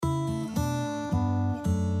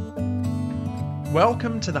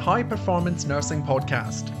Welcome to the High Performance Nursing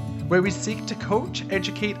Podcast, where we seek to coach,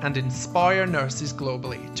 educate, and inspire nurses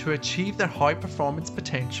globally to achieve their high performance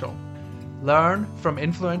potential. Learn from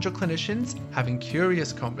influential clinicians having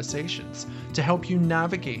curious conversations to help you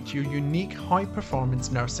navigate your unique high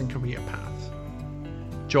performance nursing career path.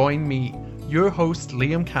 Join me, your host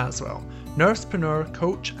Liam Caswell, nursepreneur,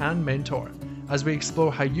 coach, and mentor, as we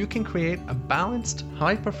explore how you can create a balanced,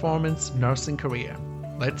 high performance nursing career.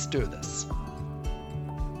 Let's do this.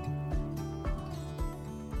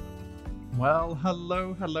 Well,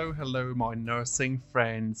 hello, my nursing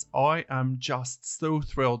friends. I am just so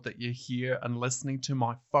thrilled that you're here and listening to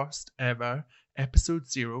my first ever Episode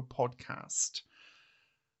 0 podcast.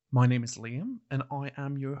 My name is Liam and I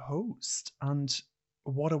am your host. And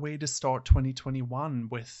what a way to start 2021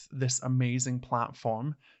 with this amazing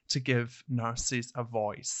platform to give nurses a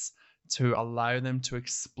voice, to allow them to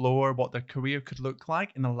explore what their career could look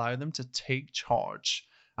like and allow them to take charge.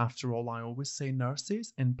 After all, I always say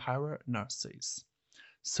nurses empower nurses.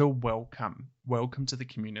 So welcome to the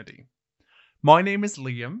community. My name is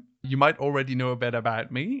Liam. You might already know a bit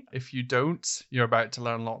about me. If you don't, you're about to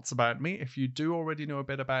learn lots about me. If you do already know a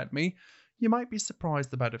bit about me, you might be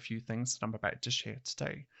surprised about a few things that I'm about to share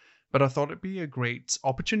today. But I thought it'd be a great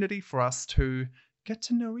opportunity for us to get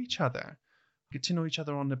to know each other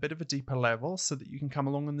on a bit of a deeper level so that you can come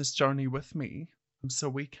along on this journey with me so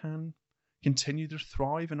we can continue to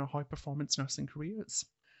thrive in our high-performance nursing careers.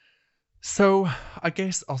 So I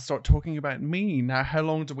guess I'll start talking about me. Now, how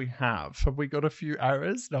long do we have? Have we got a few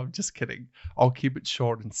hours? No, I'm just kidding. I'll keep it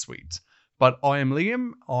short and sweet. But I am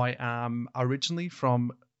Liam. I am originally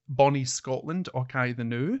from Bonnie, Scotland, Okai the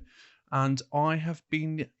New, and I have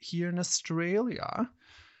been here in Australia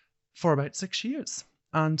for about 6 years.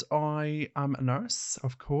 And I am a nurse,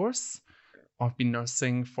 of course. I've been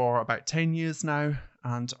nursing for about 10 years now,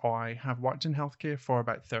 and I have worked in healthcare for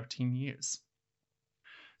about 13 years.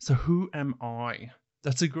 So who am I?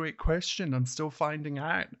 That's a great question. I'm still finding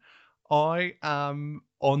out. I am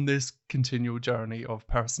on this continual journey of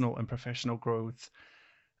personal and professional growth.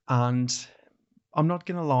 And I'm not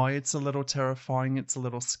going to lie, it's a little terrifying, it's a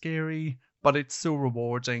little scary, but it's so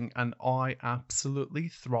rewarding, and I absolutely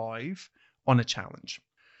thrive on a challenge.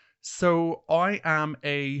 So I am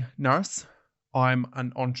a nurse. I'm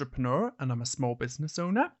an entrepreneur and I'm a small business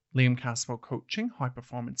owner, Liam Caswell Coaching, High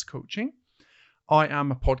Performance Coaching. I am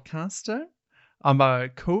a podcaster. I'm a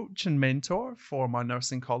coach and mentor for my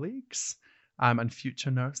nursing colleagues and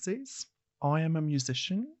future nurses. I am a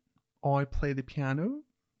musician. I play the piano,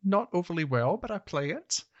 not overly well, but I play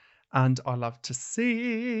it. And I love to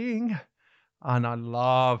sing. And I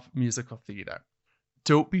love musical theatre.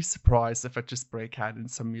 Don't be surprised if I just break out in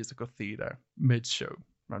some musical theatre mid-show.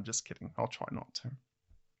 I'm just kidding. I'll try not to.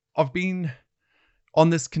 I've been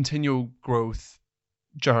on this continual growth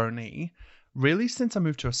journey really since I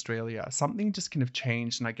moved to Australia. Something just kind of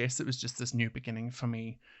changed, and I guess it was just this new beginning for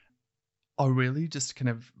me. I really just kind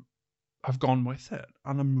of have gone with it,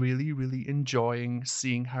 and I'm really, really enjoying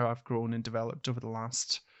seeing how I've grown and developed over the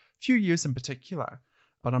last few years in particular.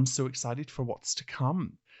 But I'm so excited for what's to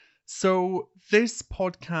come. So this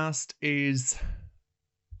podcast is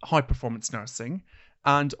high performance nursing.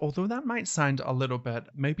 And although that might sound a little bit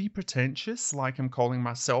maybe pretentious, like I'm calling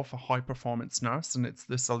myself a high performance nurse and it's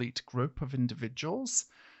this elite group of individuals,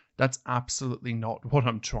 that's absolutely not what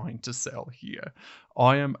I'm trying to sell here.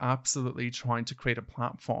 I am absolutely trying to create a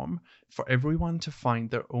platform for everyone to find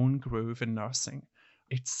their own groove in nursing.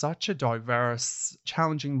 It's such a diverse,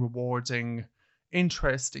 challenging, rewarding,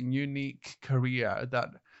 interesting, unique career that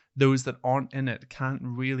those that aren't in it can't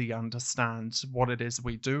really understand what it is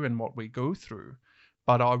we do and what we go through.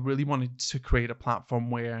 But I really wanted to create a platform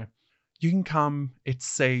where you can come, it's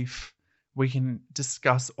safe, we can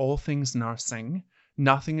discuss all things nursing,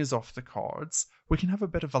 nothing is off the cards, we can have a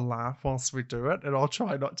bit of a laugh whilst we do it, and I'll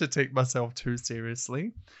try not to take myself too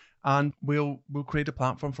seriously. And we'll create a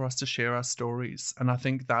platform for us to share our stories. And I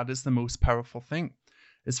think that is the most powerful thing,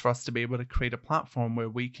 is for us to be able to create a platform where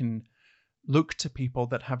we can look to people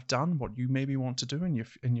that have done what you maybe want to do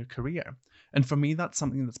in your career. And for me, that's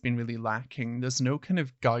something that's been really lacking. There's no kind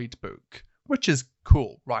of guidebook, which is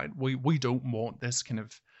cool, right? We don't want this kind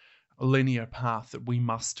of linear path that we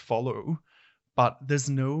must follow, but there's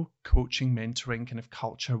no coaching, mentoring kind of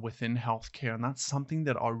culture within healthcare. And that's something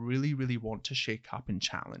that I really, really want to shake up and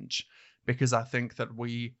challenge, because I think that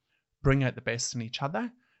we bring out the best in each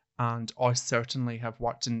other. And I certainly have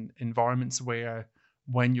worked in environments where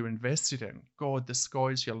when you're invested in, God, the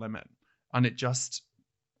sky's your limit. And it just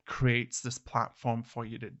creates this platform for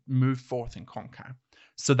you to move forth and conquer.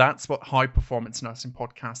 So that's what High Performance Nursing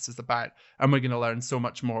Podcast is about. And we're going to learn so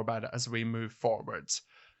much more about it as we move forward.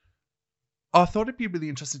 I thought it'd be really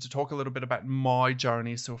interesting to talk a little bit about my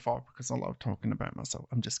journey so far because I love talking about myself.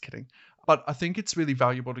 I'm just kidding. But I think it's really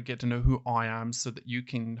valuable to get to know who I am so that you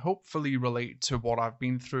can hopefully relate to what I've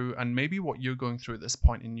been through and maybe what you're going through at this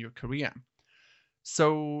point in your career.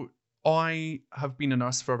 So I have been a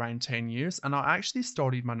nurse for around 10 years, and I actually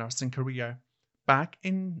started my nursing career back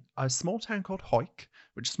in a small town called Hawick,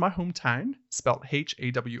 which is my hometown, spelled Hawick.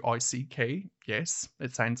 Yes,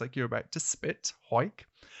 it sounds like you're about to spit, Hawick.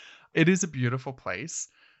 It is a beautiful place,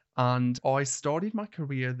 and I started my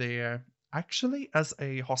career there actually as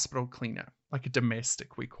a hospital cleaner, like a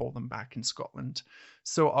domestic, we call them back in Scotland.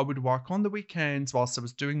 So I would work on the weekends whilst I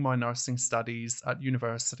was doing my nursing studies at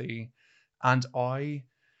university, and I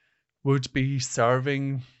would be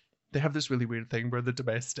serving. They have this really weird thing where the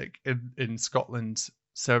domestic in Scotland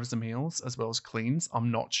serves the meals as well as cleans.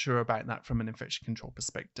 I'm not sure about that from an infection control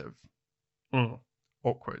perspective.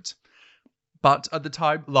 Awkward. But at the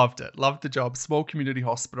time, loved it. Loved the job. Small community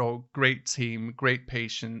hospital, great team, great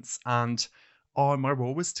patients. And my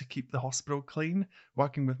role was to keep the hospital clean,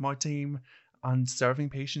 working with my team and serving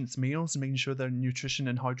patients meals and making sure their nutrition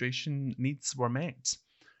and hydration needs were met.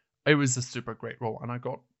 It was a super great role, and I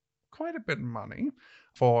got quite a bit of money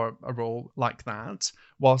for a role like that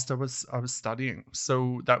whilst I was studying.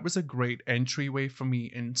 So that was a great entryway for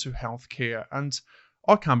me into healthcare. And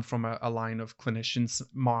I come from a line of clinicians.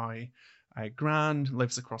 My gran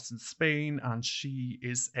lives across in Spain, and she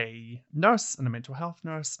is a nurse and a mental health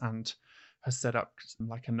nurse and has set up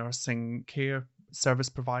like a nursing care service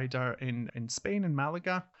provider in Spain, in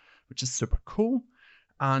Malaga, which is super cool.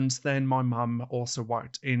 And then my mum also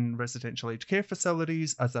worked in residential aged care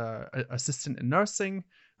facilities as a assistant in nursing.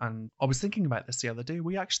 And I was thinking about this the other day.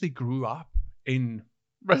 We actually grew up in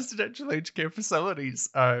residential aged care facilities.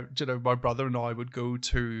 My brother and I would go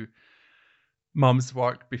to mum's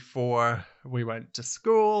work before we went to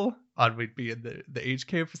school, and we'd be in the aged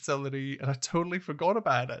care facility, and I totally forgot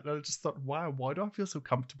about it. And I just thought, wow, why do I feel so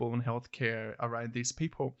comfortable in healthcare around these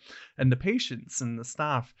people and the patients and the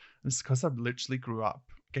staff? And it's because I literally grew up.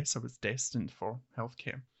 I guess I was destined for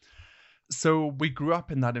healthcare. So we grew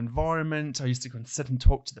up in that environment. I used to go and sit and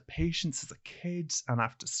talk to the patients as a kid, and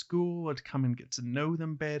after school I'd come and get to know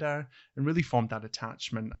them better and really formed that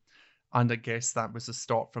attachment. And I guess that was a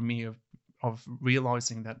start for me of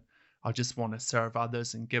realizing that I just want to serve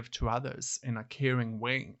others and give to others in a caring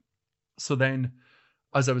way. So then,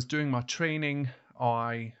 as I was doing my training,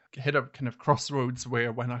 I hit a kind of crossroads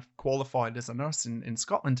where when I qualified as a nurse in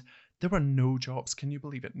Scotland, there were no jobs. Can you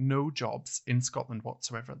believe it? No jobs in Scotland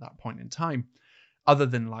whatsoever at that point in time, other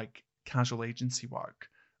than like casual agency work.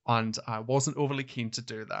 And I wasn't overly keen to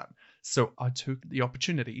do that. So I took the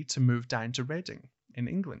opportunity to move down to Reading in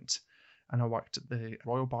England. And I worked at the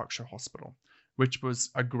Royal Berkshire Hospital, which was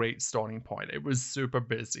a great starting point. It was super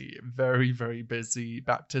busy, very, very busy.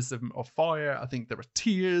 Baptism of fire. I think there were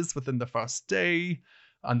tears within the first day,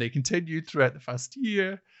 and they continued throughout the first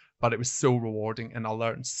year. But it was so rewarding, and I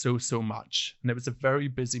learned so much. And it was a very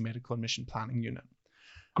busy medical admission planning unit.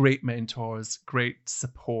 Great mentors, great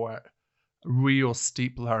support, real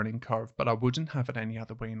steep learning curve, but I wouldn't have it any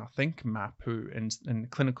other way. And I think MAPU and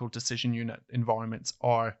clinical decision unit environments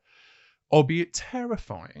are, albeit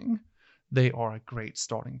terrifying, they are a great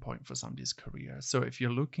starting point for somebody's career. So if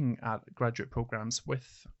you're looking at graduate programs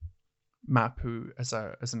with MAPU as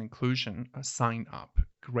an inclusion, a sign up,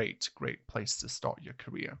 great place to start your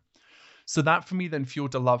career. So that for me then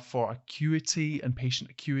fueled a love for acuity and patient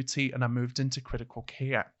acuity, and I moved into critical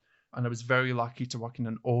care. And I was very lucky to work in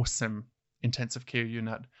an awesome intensive care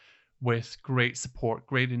unit with great support,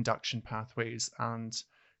 great induction pathways, and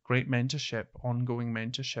great mentorship, ongoing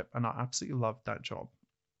mentorship. And I absolutely loved that job.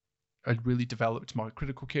 I really developed my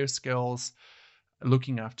critical care skills,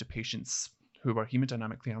 looking after patients who were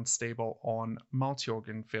hemodynamically unstable on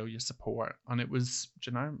multi-organ failure support. And it was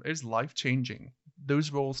life-changing.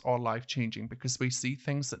 Those roles are life-changing because we see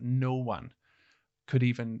things that no one could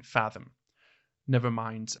even fathom, never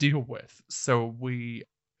mind deal with. So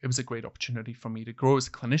it was a great opportunity for me to grow as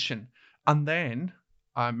a clinician. And then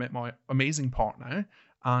I met my amazing partner,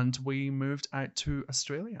 and we moved out to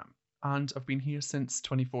Australia. And I've been here since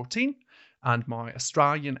 2014, and my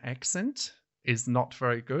Australian accent is not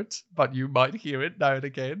very good, but you might hear it now and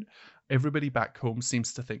again. Everybody back home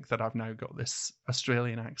seems to think that I've now got this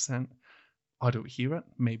Australian accent. I don't hear it.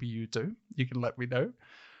 Maybe you do. You can let me know.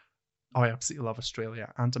 I absolutely love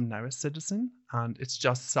Australia, and I'm now a citizen, and it's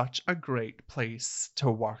just such a great place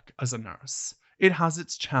to work as a nurse. It has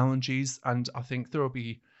its challenges, and I think there will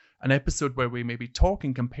be an episode where we maybe talk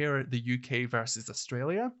and compare the UK versus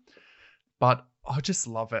Australia. But I just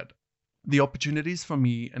love it. The opportunities for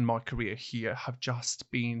me in my career here have just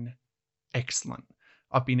been excellent.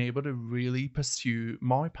 I've been able to really pursue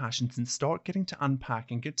my passions and start getting to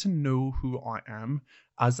unpack and get to know who I am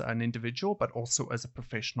as an individual, but also as a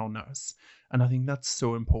professional nurse. And I think that's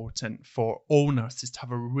so important for all nurses to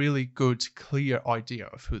have a really good, clear idea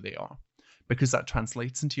of who they are, because that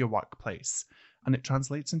translates into your workplace and it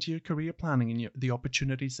translates into your career planning and the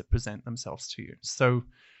opportunities that present themselves to you. So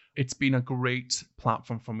it's been a great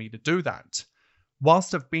platform for me to do that.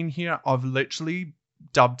 Whilst I've been here, I've literally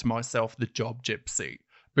dubbed myself the job gypsy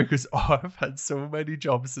because I've had so many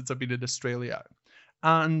jobs since I've been in Australia.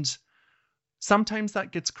 And sometimes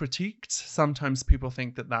that gets critiqued. Sometimes people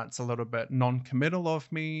think that that's a little bit non-committal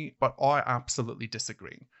of me, but I absolutely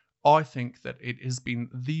disagree. I think that it has been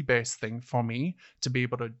the best thing for me to be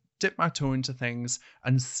able to dip my toe into things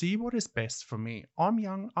and see what is best for me. I'm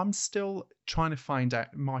young. I'm still trying to find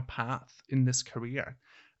out my path in this career.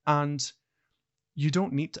 And you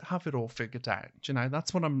don't need to have it all figured out.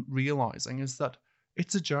 That's what I'm realizing, is that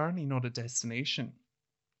it's a journey, not a destination.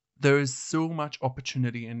 There is so much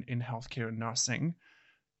opportunity in healthcare and nursing.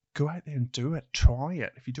 Go out there and do it. Try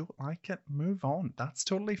it. If you don't like it, move on. That's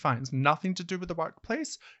totally fine. It's nothing to do with the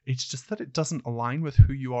workplace. It's just that it doesn't align with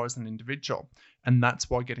who you are as an individual. And that's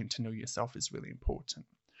why getting to know yourself is really important.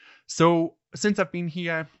 So since I've been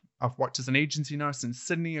here, I've worked as an agency nurse in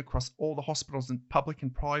Sydney across all the hospitals in public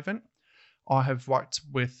and private. I have worked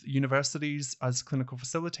with universities as clinical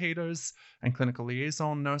facilitators and clinical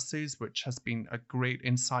liaison nurses, which has been a great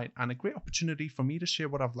insight and a great opportunity for me to share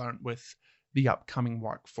what I've learned with the upcoming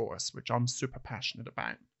workforce, which I'm super passionate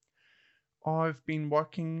about. I've been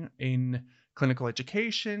working in clinical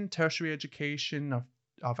education, tertiary education.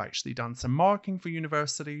 I've actually done some marking for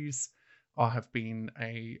universities. I have been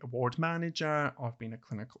a ward manager. I've been a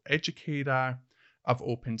clinical educator. I've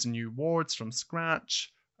opened new wards from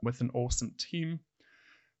scratch with an awesome team.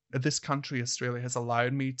 This country, Australia, has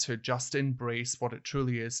allowed me to just embrace what it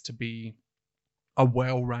truly is to be a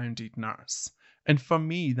well-rounded nurse. And for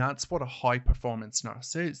me, that's what a high-performance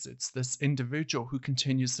nurse is. It's this individual who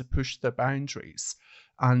continues to push the boundaries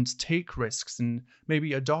and take risks and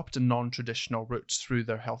maybe adopt a non-traditional route through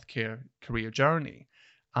their healthcare career journey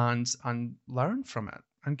and learn from it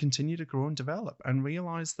and continue to grow and develop and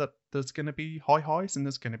realize that there's going to be high highs and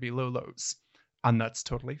there's going to be low lows. And that's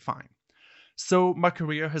totally fine. So my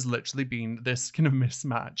career has literally been this kind of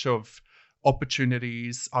mismatch of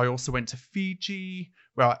opportunities. I also went to Fiji,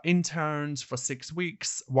 where I interned for 6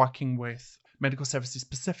 weeks working with Medical Services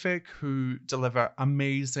Pacific, who deliver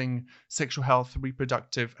amazing sexual health,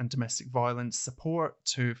 reproductive and domestic violence support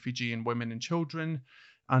to Fijian women and children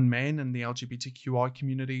and men in the LGBTQI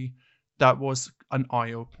community. That was an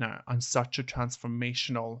eye-opener and such a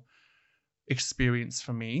transformational experience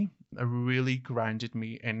for me. It really grounded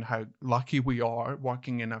me in how lucky we are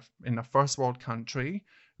working in a first world country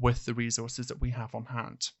with the resources that we have on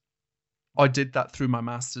hand. I did that through my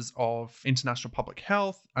Masters of International Public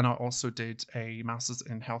Health, and I also did a Masters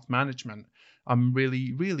in Health Management. I'm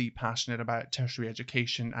really, really passionate about tertiary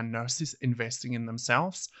education and nurses investing in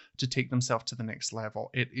themselves to take themselves to the next level.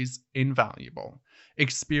 It is invaluable.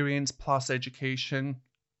 Experience plus education,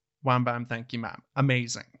 wham bam, thank you ma'am.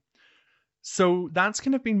 Amazing. So that's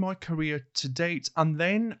kind of been my career to date. And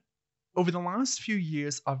then over the last few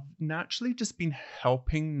years, I've naturally just been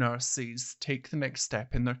helping nurses take the next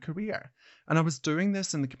step in their career. And I was doing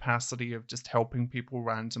this in the capacity of just helping people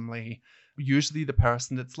randomly. Usually the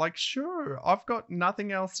person that's like, sure, I've got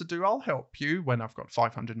nothing else to do, I'll help you, when I've got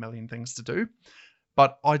 500 million things to do.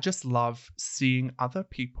 But I just love seeing other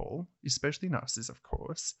people, especially nurses, of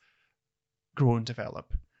course, grow and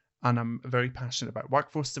develop. And I'm very passionate about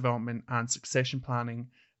workforce development and succession planning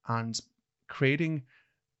and creating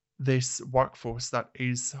this workforce that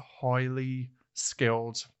is highly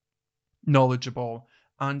skilled, knowledgeable,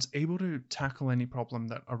 and able to tackle any problem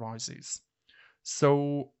that arises.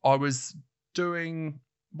 So I was doing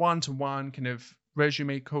one-to-one kind of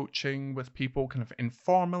resume coaching with people kind of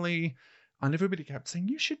informally, and everybody kept saying,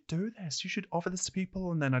 you should do this, you should offer this to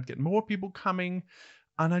people, and then I'd get more people coming.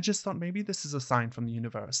 And I just thought maybe this is a sign from the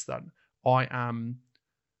universe that I am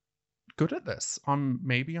good at this.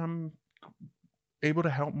 Maybe I'm able to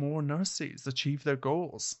help more nurses achieve their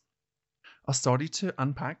goals. I started to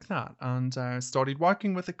unpack that and started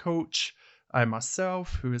working with a coach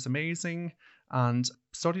myself, who is amazing, and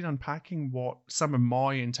started unpacking what some of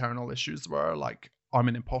my internal issues were, like I'm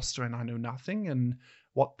an imposter and I know nothing, and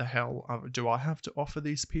what the hell do I have to offer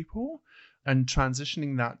these people? And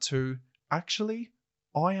transitioning that to actually,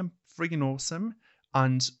 I am friggin' awesome.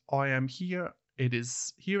 And I am here. It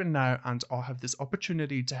is here and now, and I have this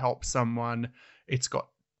opportunity to help someone. It's got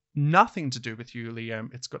nothing to do with you,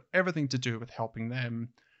 Liam. It's got everything to do with helping them.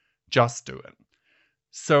 Just do it.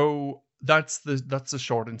 So that's the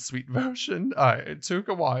short and sweet version. It took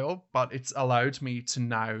a while, but it's allowed me to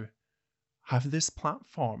now have this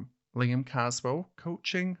platform, Liam Caswell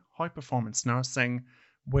Coaching High Performance Nursing,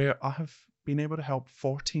 where I have been able to help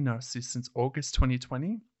 40 nurses since August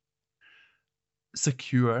 2020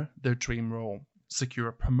 secure their dream role, secure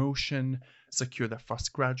a promotion, secure their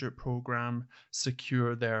first graduate program,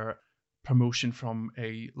 secure their promotion from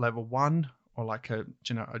a level 1 or like a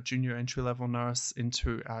junior entry level nurse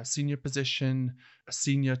into a senior position, a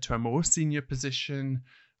senior to a more senior position.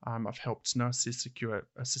 I've helped nurses secure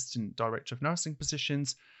assistant director of nursing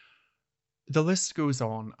positions. The list goes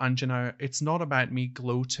on, and it's not about me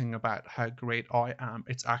gloating about how great I am.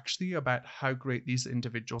 It's actually about how great these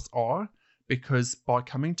individuals are, because by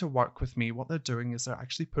coming to work with me, what they're doing is they're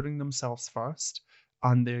actually putting themselves first,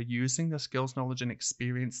 and they're using their skills, knowledge, and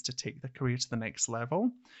experience to take their career to the next level.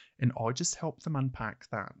 And I just help them unpack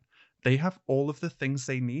that. They have all of the things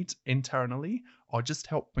they need internally. I just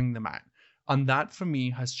help bring them out. And that for me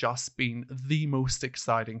has just been the most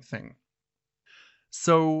exciting thing.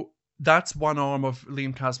 So that's one arm of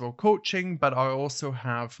Liam Caswell Coaching, but I also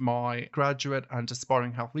have my graduate and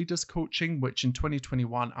aspiring health leaders coaching, which in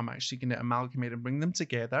 2021, I'm actually going to amalgamate and bring them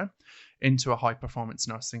together into a high performance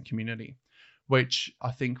nursing community, which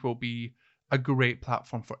I think will be a great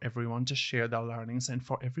platform for everyone to share their learnings and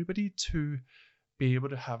for everybody to be able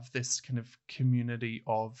to have this kind of community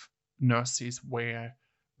of nurses where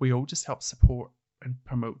we all just help support and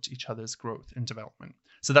promote each other's growth and development.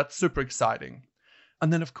 So that's super exciting.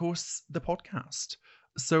 And then, of course, the podcast.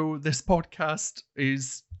 So this podcast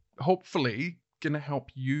is hopefully going to help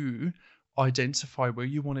you identify where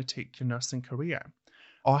you want to take your nursing career.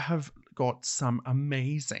 I have got some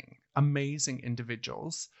amazing, amazing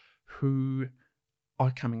individuals who are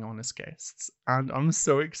coming on as guests. And I'm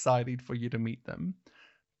so excited for you to meet them,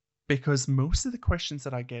 because most of the questions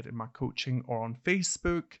that I get in my coaching or on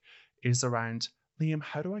Facebook is around, Liam,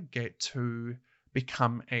 how do I get to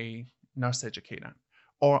become a nurse educator?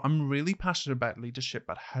 Or I'm really passionate about leadership,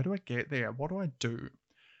 but how do I get there? What do I do?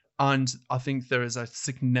 And I think there is a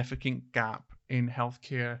significant gap in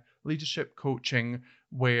healthcare leadership coaching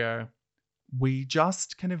where we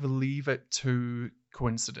just kind of leave it to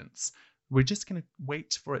coincidence. We're just going to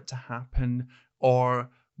wait for it to happen, or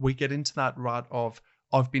we get into that rut of,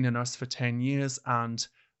 I've been a nurse for 10 years and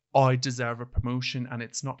I deserve a promotion and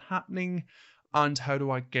it's not happening. And how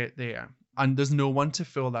do I get there? And there's no one to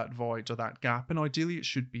fill that void or that gap. And ideally, it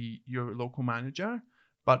should be your local manager.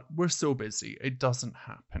 But we're so busy, it doesn't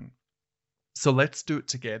happen. So let's do it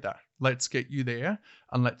together. Let's get you there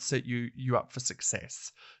and let's set you up for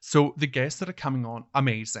success. So the guests that are coming on,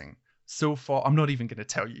 amazing. So far, I'm not even going to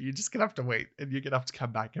tell you. You're just going to have to wait, and you're going to have to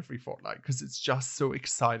come back every fortnight, because it's just so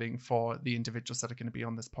exciting for the individuals that are going to be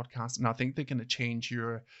on this podcast. And I think they're going to change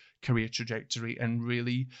your career trajectory and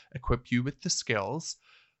really equip you with the skills,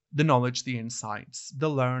 the knowledge, the insights, the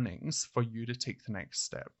learnings for you to take the next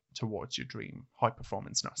step towards your dream high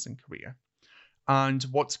performance nursing career. And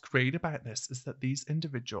what's great about this is that these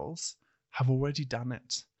individuals have already done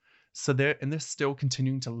it. So they're still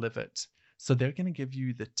continuing to live it. So they're going to give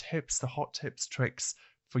you the tips, the hot tips, tricks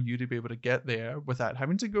for you to be able to get there without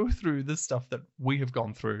having to go through the stuff that we have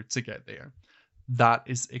gone through to get there. That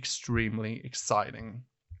is extremely exciting.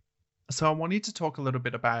 So I wanted to talk a little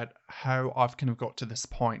bit about how I've kind of got to this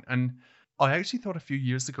point. And I actually thought a few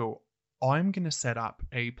years ago, I'm going to set up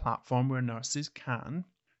a platform where nurses can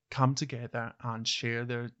come together and share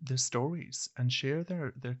their stories and share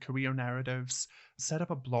their career narratives, set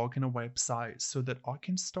up a blog and a website so that I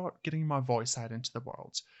can start getting my voice out into the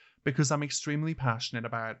world, because I'm extremely passionate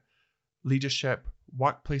about leadership,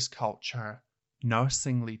 workplace culture,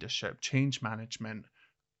 nursing leadership, change management,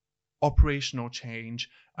 operational change,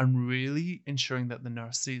 and really ensuring that the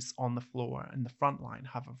nurses on the floor and the front line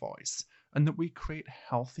have a voice, and that we create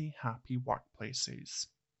healthy, happy workplaces.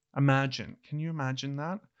 Can you imagine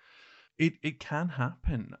that? It can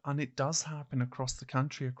happen, and it does happen across the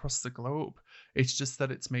country, across the globe. It's just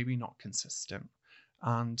that it's maybe not consistent.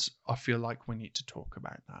 And I feel like we need to talk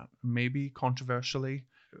about that. Maybe controversially,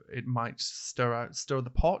 it might stir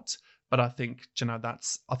the pot, but I think,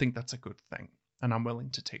 that's a good thing, and I'm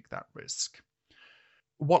willing to take that risk.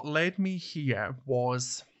 What led me here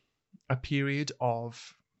was a period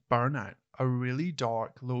of burnout, a really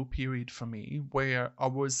dark, low period for me, where I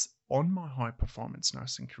was on my high performance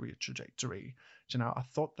nursing career trajectory. I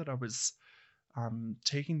thought that I was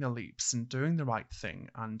taking the leaps and doing the right thing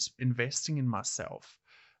and investing in myself.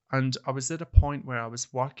 And I was at a point where I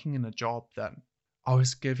was working in a job that I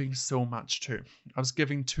was giving so much to. I was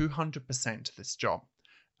giving 200% to this job.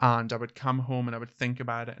 And I would come home and I would think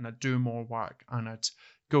about it and I'd do more work and I'd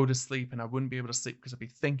go to sleep and I wouldn't be able to sleep because I'd be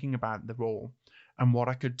thinking about the role and what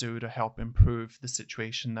I could do to help improve the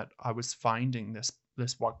situation that I was finding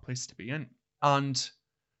this workplace to be in. And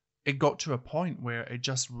it got to a point where it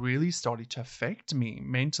just really started to affect me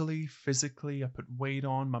mentally, physically. I put weight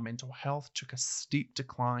on, my mental health took a steep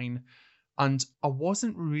decline, and I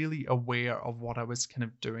wasn't really aware of what I was kind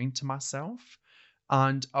of doing to myself.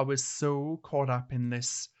 And I was so caught up in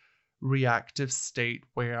this reactive state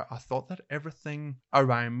where I thought that everything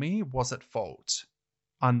around me was at fault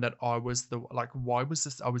and that I was why was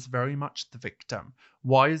this? I was very much the victim.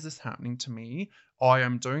 Why is this happening to me? I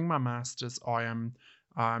am doing my master's. I am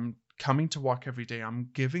coming to work every day.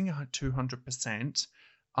 I'm giving 200%.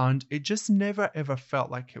 And it just never ever felt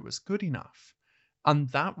like it was good enough. And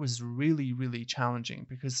that was really, really challenging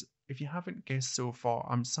because if you haven't guessed so far,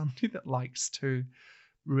 I'm somebody that likes to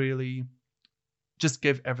really just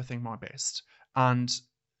give everything my best and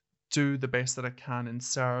do the best that I can and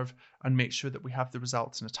serve and make sure that we have the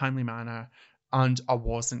results in a timely manner. And I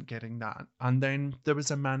wasn't getting that. And then there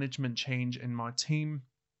was a management change in my team,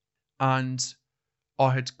 and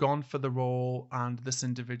I had gone for the role, and this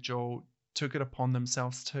individual took it upon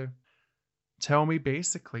themselves to tell me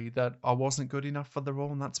basically that I wasn't good enough for the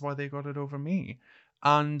role and that's why they got it over me.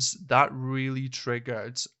 And that really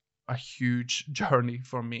triggered a huge journey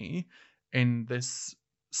for me in this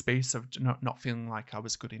space of not feeling like I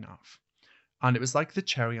was good enough. And it was like the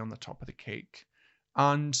cherry on the top of the cake.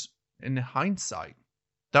 And in hindsight,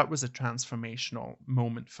 that was a transformational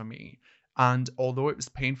moment for me. And although it was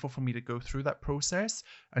painful for me to go through that process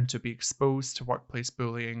and to be exposed to workplace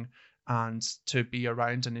bullying and to be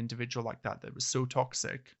around an individual like that was so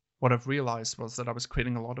toxic, what I've realized was that I was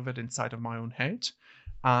creating a lot of it inside of my own head,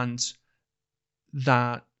 and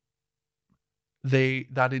that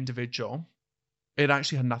that individual, it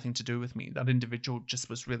actually had nothing to do with me. That individual just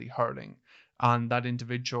was really hurting, and that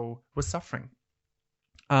individual was suffering,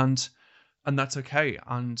 and that's okay.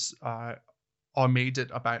 And I made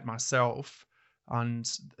it about myself, and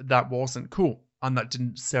that wasn't cool, and that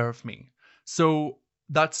didn't serve me. So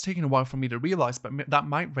that's taken a while for me to realize, but that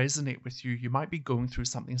might resonate with you. You might be going through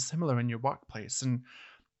something similar in your workplace, and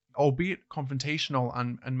albeit confrontational,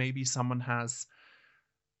 and maybe someone has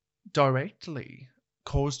directly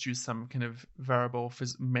caused you some kind of verbal,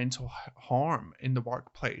 mental harm in the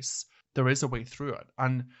workplace, there is a way through it.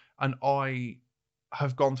 And I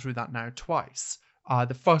have gone through that now twice.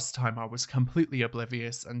 The first time I was completely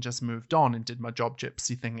oblivious and just moved on and did my job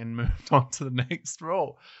gypsy thing and moved on to the next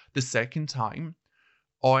role. The second time,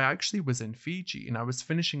 I actually was in Fiji and I was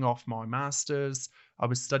finishing off my master's. I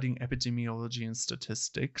was studying epidemiology and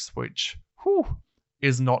statistics, which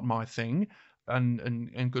is not my thing.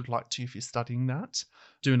 And good luck to you if you're studying that.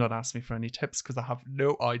 Do not ask me for any tips because I have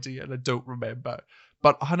no idea and I don't remember.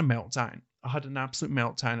 But I had a meltdown. I had an absolute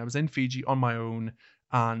meltdown. I was in Fiji on my own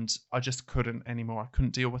and I just couldn't anymore. I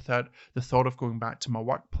couldn't deal with it. The thought of going back to my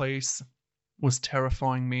workplace was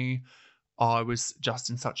terrifying me. I was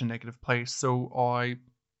just in such a negative place. So I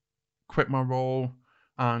quit my role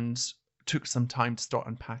and took some time to start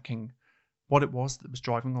unpacking what it was that was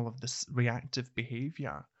driving all of this reactive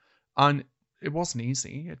behavior. And it wasn't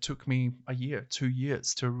easy. It took me a year, 2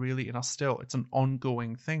 years to really, and it's an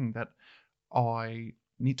ongoing thing that I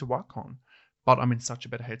need to work on. But I'm in such a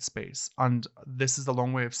better headspace. And this is a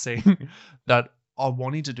long way of saying that I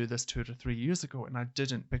wanted to do this 2 to 3 years ago, and I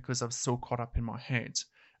didn't because I was so caught up in my head.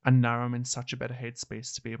 And now I'm in such a better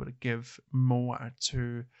headspace to be able to give more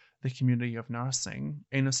to the community of nursing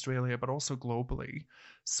in Australia, but also globally,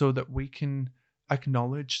 so that we can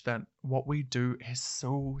acknowledge that what we do is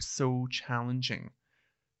so, so challenging.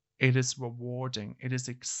 It is rewarding. It is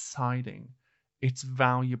exciting. It's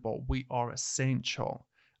valuable. We are essential.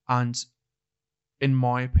 And in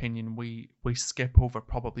my opinion, we skip over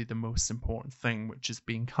probably the most important thing, which is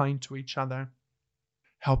being kind to each other,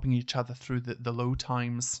 helping each other through the low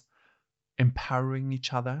times, empowering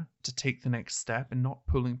each other to take the next step and not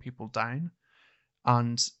pulling people down,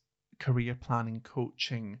 and career planning,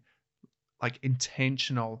 coaching, like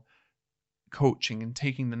intentional coaching and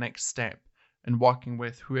taking the next step and working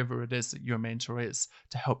with whoever it is that your mentor is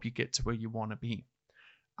to help you get to where you want to be.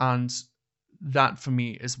 And that for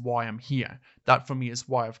me is why I'm here. That for me is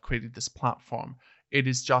why I've created this platform. It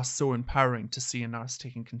is just so empowering to see a nurse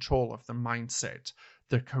taking control of their mindset,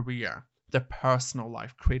 their career, their personal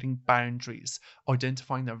life, creating boundaries,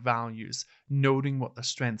 identifying their values, noting what their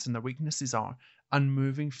strengths and their weaknesses are, and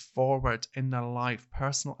moving forward in their life,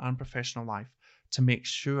 personal and professional life, to make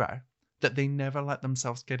sure that they never let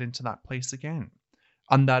themselves get into that place again.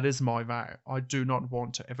 And that is my vow. I do not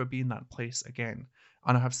want to ever be in that place again.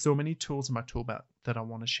 And I have so many tools in my tool belt that I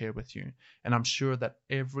want to share with you. And I'm sure that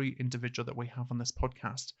every individual that we have on this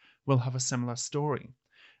podcast will have a similar story.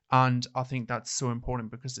 And I think that's so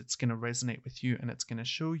important because it's going to resonate with you, and it's going to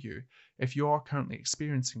show you, if you are currently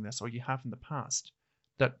experiencing this or you have in the past,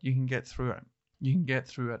 that you can get through it. You can get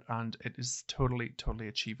through it, and it is totally, totally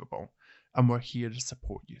achievable. And we're here to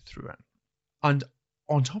support you through it. And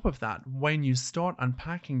on top of that, when you start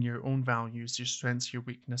unpacking your own values, your strengths, your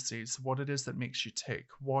weaknesses, what it is that makes you tick,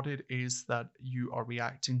 what it is that you are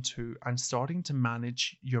reacting to, and starting to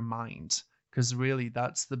manage your mind, because really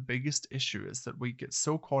that's the biggest issue, is that we get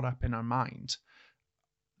so caught up in our mind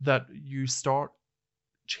that you start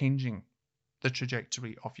changing the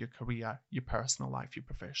trajectory of your career, your personal life, your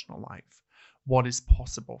professional life. What is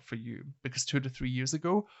possible for you? Because 2 to 3 years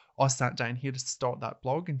ago, I sat down here to start that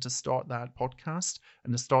blog and to start that podcast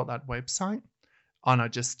and to start that website. And I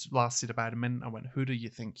just lasted about a minute. I went, who do you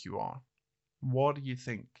think you are? What do you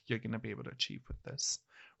think you're going to be able to achieve with this?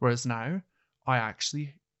 Whereas now, I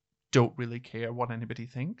actually don't really care what anybody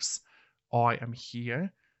thinks. I am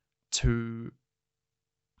here to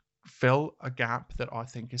fill a gap that I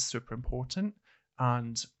think is super important.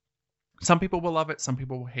 And some people will love it, some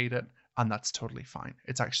people will hate it. And that's totally fine.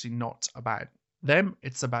 It's actually not about them.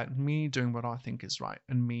 It's about me doing what I think is right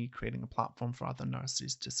and me creating a platform for other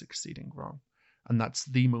nurses to succeed and grow. And that's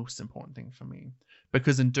the most important thing for me.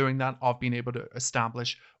 Because in doing that, I've been able to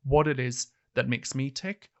establish what it is that makes me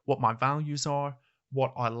tick, what my values are,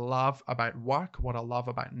 what I love about work, what I love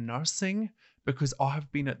about nursing. Because I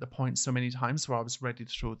have been at the point so many times where I was ready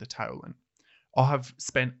to throw the towel in. I have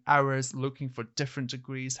spent hours looking for different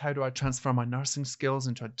degrees. How do I transfer my nursing skills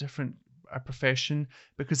into a different profession?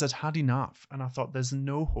 Because I'd had enough. And I thought there's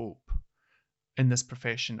no hope in this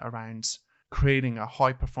profession around creating a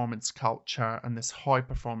high performance culture and this high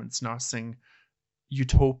performance nursing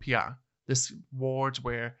utopia, this world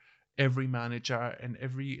where every manager and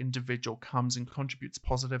every individual comes and contributes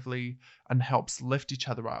positively and helps lift each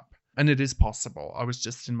other up. And it is possible. I was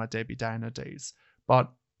just in my Debbie Downer days. But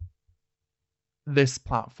this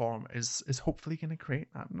platform is hopefully going to create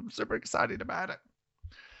that, and I'm super excited about it.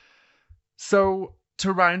 So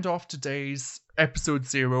to round off today's episode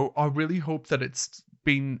 0, I really hope that it's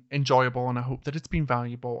been enjoyable, and I hope that it's been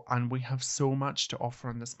valuable, and we have so much to offer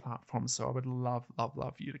on this platform. So I would love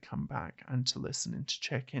you to come back and to listen and to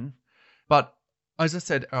check in. But as I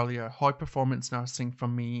said earlier, high performance nursing for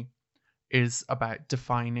me is about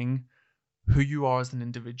defining who you are as an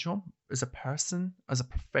individual, as a person, as a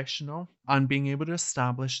professional, and being able to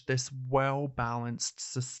establish this well-balanced,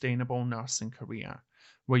 sustainable nursing career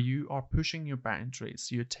where you are pushing your boundaries,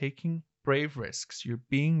 you're taking brave risks, you're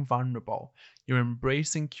being vulnerable, you're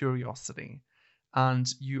embracing curiosity,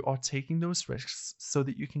 and you are taking those risks so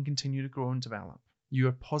that you can continue to grow and develop. You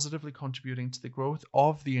are positively contributing to the growth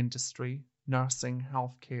of the industry, nursing,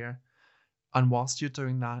 healthcare, and whilst you're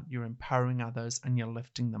doing that, you're empowering others and you're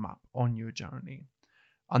lifting them up on your journey.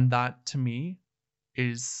 And that, to me,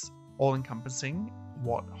 is all-encompassing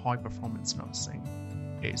what high-performance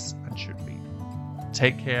nursing is and should be.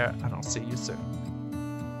 Take care, and I'll see you soon.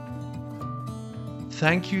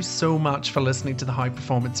 Thank you so much for listening to the High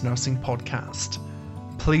Performance Nursing Podcast.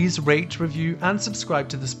 Please rate, review, and subscribe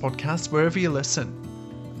to this podcast wherever you listen.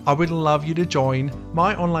 I would love you to join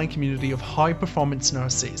my online community of high-performance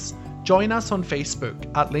nurses. Join us on Facebook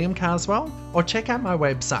at Liam Caswell, or check out my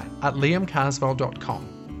website at liamcaswell.com.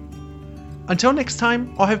 Until next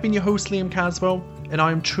time, I have been your host Liam Caswell, and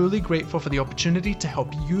I am truly grateful for the opportunity to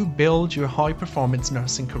help you build your high performance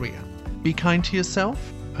nursing career. Be kind to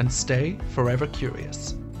yourself and stay forever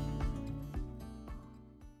curious.